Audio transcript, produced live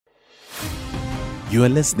You are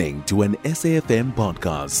listening to an SAFM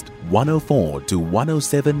podcast, 104 to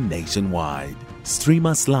 107 nationwide. Stream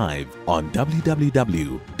us live on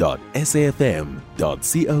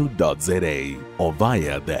www.safm.co.za or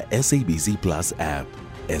via the SABC Plus app.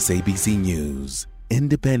 SABC News,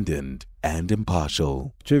 independent and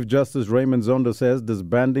impartial. Chief Justice Raymond Zondo says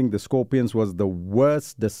disbanding the Scorpions was the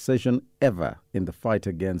worst decision ever in the fight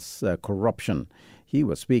against corruption. He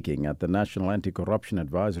was speaking at the National Anti-Corruption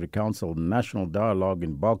Advisory Council National Dialogue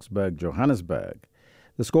in Boksburg, Johannesburg.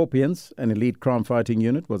 The Scorpions, an elite crime-fighting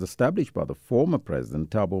unit, was established by the former President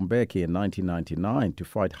Thabo Mbeki in 1999 to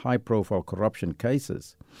fight high-profile corruption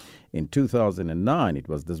cases. In 2009, it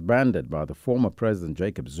was disbanded by the former President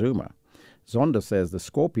Jacob Zuma. Zondo says the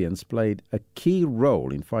Scorpions played a key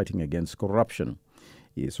role in fighting against corruption.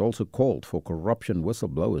 He has also called for corruption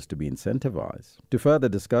whistleblowers to be incentivized. To further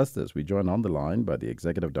discuss this, we join on the line by the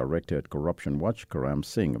Executive Director at Corruption Watch, Karam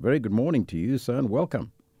Singh. A very good morning to you, sir, and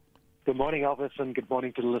welcome. Good morning, Elvis, and good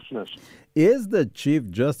morning to the listeners. Is the Chief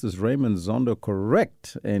Justice Raymond Zondo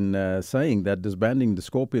correct in saying that disbanding the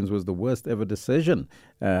Scorpions was the worst ever decision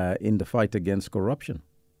in the fight against corruption?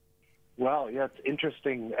 Well, yeah, it's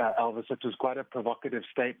interesting, Elvis. It was quite a provocative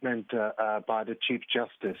statement by the Chief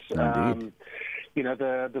Justice. Indeed.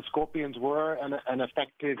 The Scorpions were an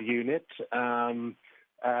effective unit.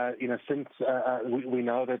 Since we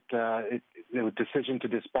know that the decision to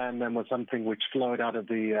disband them was something which flowed out of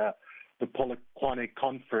the Polokwane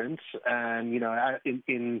Conference, and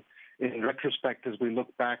in retrospect, as we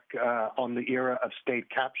look back on the era of state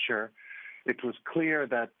capture, it was clear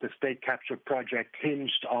that the state capture project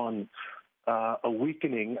hinged on a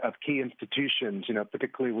weakening of key institutions,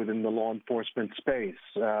 particularly within the law enforcement space,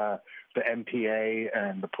 the MPA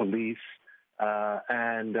and the police,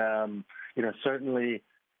 certainly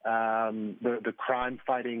the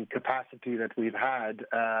crime-fighting capacity that we've had,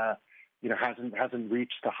 hasn't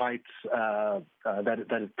reached the heights that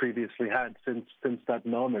it previously had since that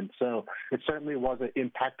moment. So it certainly was an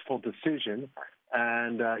impactful decision.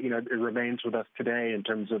 And, it remains with us today in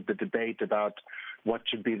terms of the debate about what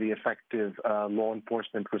should be the effective law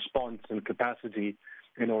enforcement response and capacity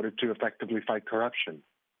in order to effectively fight corruption.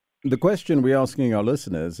 The question we're asking our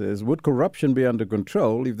listeners is, would corruption be under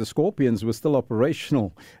control if the Scorpions were still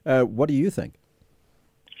operational? What do you think?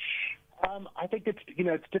 I think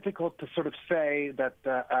it's difficult to sort of say that,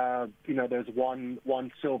 there's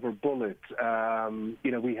one silver bullet.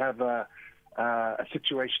 We have a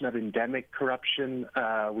situation of endemic corruption.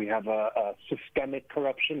 We have a systemic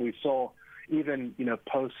corruption. We saw even,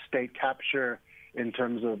 post-state capture in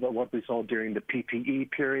terms of what we saw during the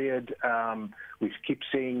PPE period. We keep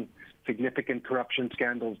seeing significant corruption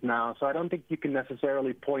scandals now. So I don't think you can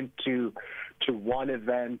necessarily point to one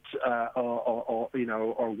event or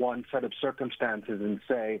one set of circumstances and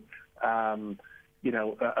say,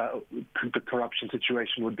 the corruption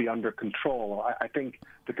situation would be under control. I think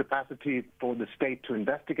the capacity for the state to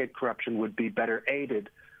investigate corruption would be better aided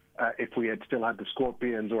if we had still had the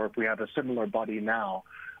Scorpions or if we have a similar body now.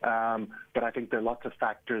 But I think there are lots of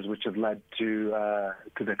factors which have led to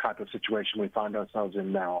the type of situation we find ourselves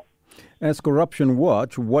in now. As Corruption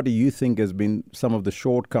Watch, what do you think has been some of the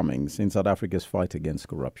shortcomings in South Africa's fight against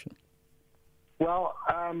corruption? Well,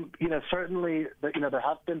 certainly, there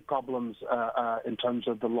have been problems in terms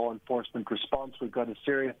of the law enforcement response. We've got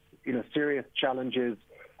serious challenges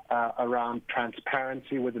around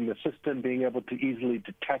transparency within the system, being able to easily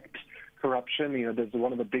detect corruption. There's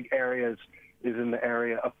one of the big areas is in the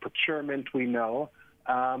area of procurement, we know.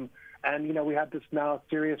 We have this now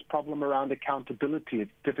serious problem around accountability.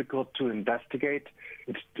 It's difficult to investigate.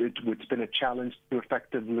 It's been a challenge to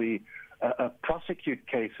effectively prosecute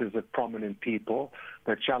cases of prominent people.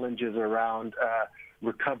 There are challenges around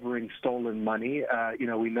recovering stolen money.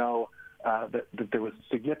 We know that there was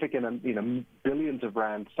significant, billions of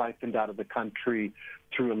rands siphoned out of the country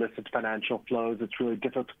through illicit financial flows. It's really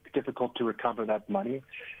difficult to recover that money.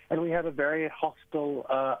 And we have a very hostile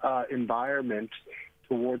environment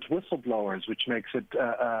towards whistleblowers, which makes it,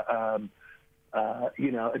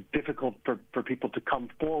 difficult for people to come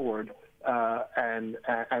forward and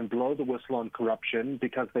blow the whistle on corruption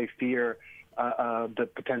because they fear the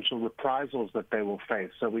potential reprisals that they will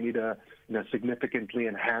face. So we need a significantly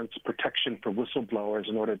enhanced protection for whistleblowers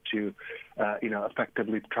in order to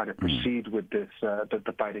effectively try to proceed with this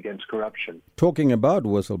the fight against corruption. Talking about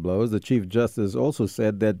whistleblowers, the Chief Justice also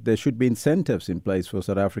said that there should be incentives in place for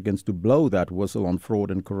South Africans to blow that whistle on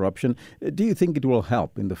fraud and corruption. Do you think it will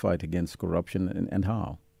help in the fight against corruption, and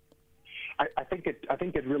how? I think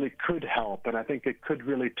it really could help, and I think it could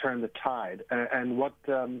really turn the tide. And what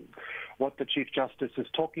the Chief Justice is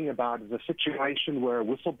talking about is a situation where a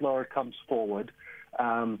whistleblower comes forward,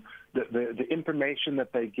 The information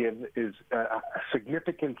that they give is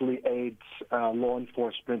significantly aids law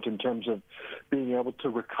enforcement in terms of being able to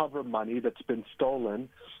recover money that's been stolen,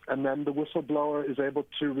 and then the whistleblower is able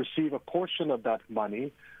to receive a portion of that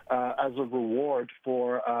money as a reward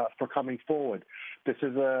for coming forward. This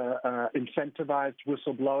is incentivized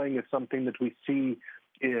whistleblowing is something that we see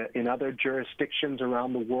in other jurisdictions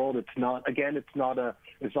around the world. It's not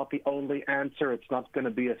the only answer. It's not going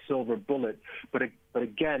to be a silver bullet. But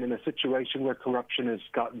again, in a situation where corruption has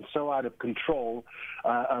gotten so out of control,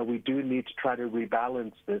 we do need to try to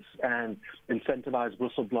rebalance this. And incentivized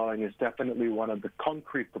whistleblowing is definitely one of the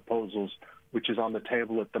concrete proposals which is on the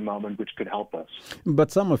table at the moment, which could help us.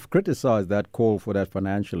 But some have criticized that call for that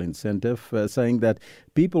financial incentive, saying that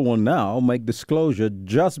people will now make disclosure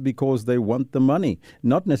just because they want the money,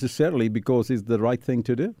 not necessarily because it's the right thing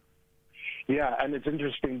to do. Yeah, and it's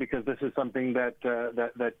interesting because this is something that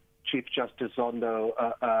Chief Justice Zondo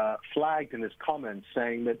flagged in his comments,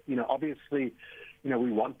 saying that, obviously,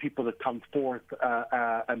 we want people to come forth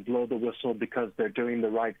and blow the whistle because they're doing the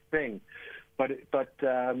right thing. But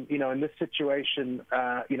in this situation,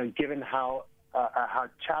 given how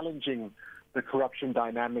challenging the corruption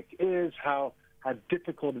dynamic is, how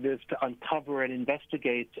difficult it is to uncover and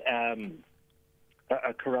investigate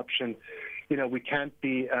corruption, we can't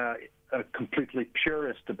be completely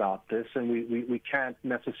purist about this, and we can't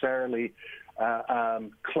necessarily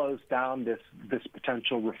close down this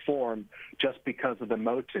potential reform just because of the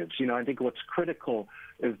motives. I think what's critical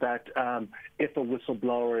is that if a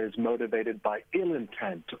whistleblower is motivated by ill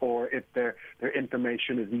intent, or if their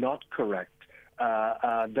information is not correct,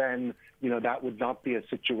 then that would not be a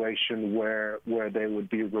situation where they would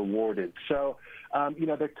be rewarded. So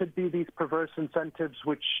there could be these perverse incentives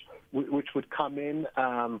which would come in.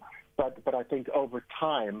 But I think over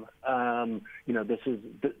time, this is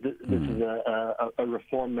a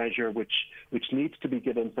reform measure which needs to be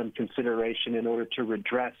given some consideration in order to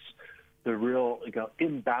redress the real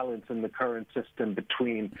imbalance in the current system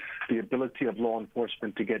between the ability of law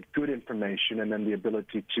enforcement to get good information and then the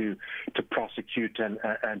ability to prosecute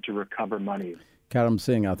and to recover money. Karam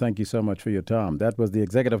Singh, I thank you so much for your time. That was the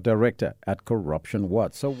Executive Director at Corruption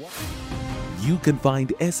Watch. So what? You can find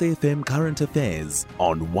SAFM Current Affairs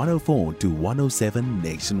on 104 to 107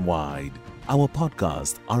 nationwide. Our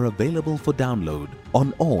podcasts are available for download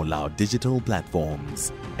on all our digital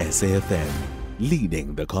platforms. SAFM,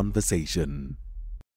 leading the conversation.